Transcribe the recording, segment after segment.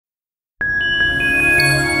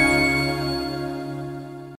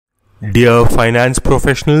Dear finance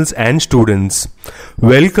professionals and students,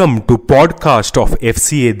 welcome to podcast of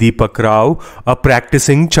Fca Deepak Rao, a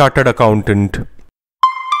practicing chartered accountant.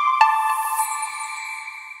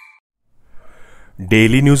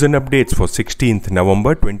 Daily news and updates for 16th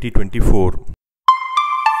November 2024.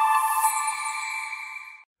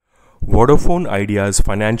 Vodafone Idea's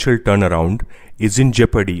financial turnaround is in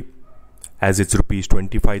jeopardy as its Rs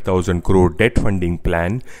 25,000 crore debt funding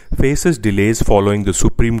plan faces delays following the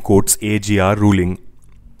Supreme Court's AGR ruling.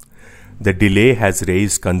 The delay has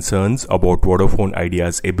raised concerns about Vodafone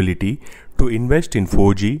Idea's ability to invest in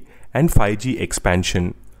 4G and 5G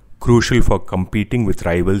expansion, crucial for competing with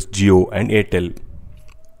rivals Jio and Airtel.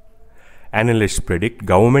 Analysts predict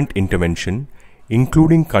government intervention,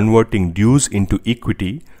 including converting dues into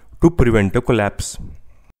equity, to prevent a collapse.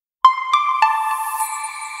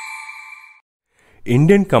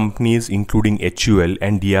 Indian companies including HUL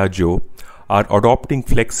and Diageo are adopting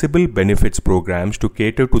flexible benefits programs to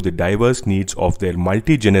cater to the diverse needs of their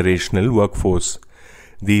multigenerational workforce.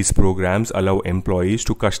 These programs allow employees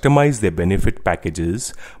to customize their benefit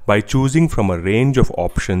packages by choosing from a range of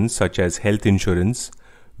options such as health insurance,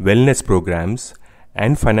 wellness programs,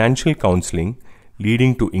 and financial counselling,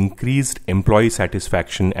 leading to increased employee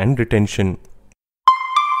satisfaction and retention.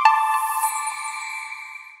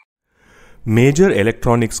 Major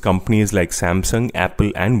electronics companies like Samsung,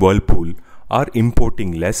 Apple, and Whirlpool are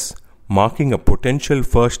importing less, marking a potential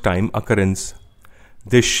first-time occurrence.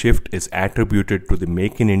 This shift is attributed to the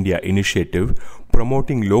Make in India initiative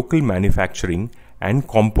promoting local manufacturing and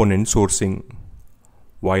component sourcing.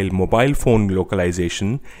 While mobile phone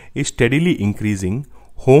localization is steadily increasing,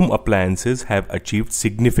 home appliances have achieved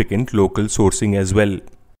significant local sourcing as well.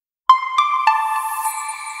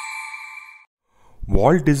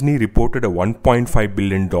 Walt Disney reported a $1.5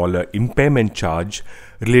 billion impairment charge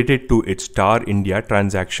related to its Star India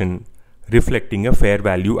transaction, reflecting a fair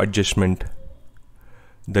value adjustment.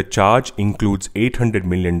 The charge includes $800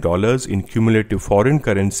 million in cumulative foreign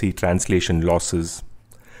currency translation losses.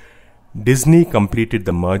 Disney completed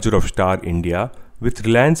the merger of Star India with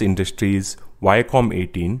Reliance Industries Viacom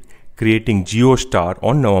 18, creating JioStar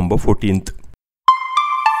on November 14th.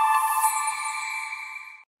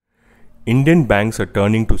 Indian banks are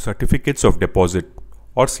turning to certificates of deposit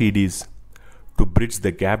or CDs to bridge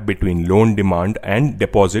the gap between loan demand and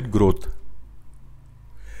deposit growth.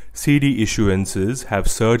 CD issuances have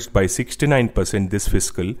surged by 69% this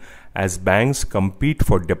fiscal as banks compete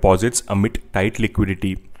for deposits amid tight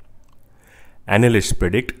liquidity. Analysts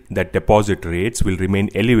predict that deposit rates will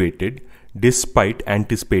remain elevated despite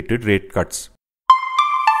anticipated rate cuts.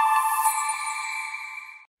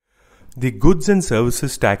 The Goods and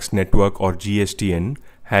Services Tax Network or GSTN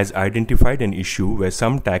has identified an issue where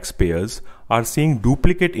some taxpayers are seeing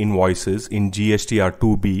duplicate invoices in GSTR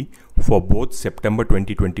 2B for both September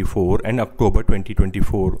 2024 and October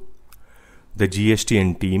 2024. The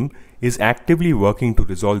GSTN team is actively working to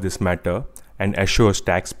resolve this matter and assures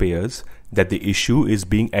taxpayers that the issue is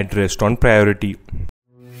being addressed on priority.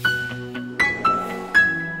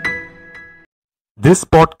 This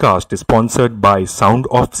podcast is sponsored by Sound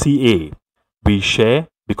of CA. We share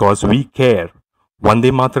because we care.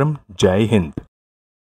 Vande Mataram, Jai Hind.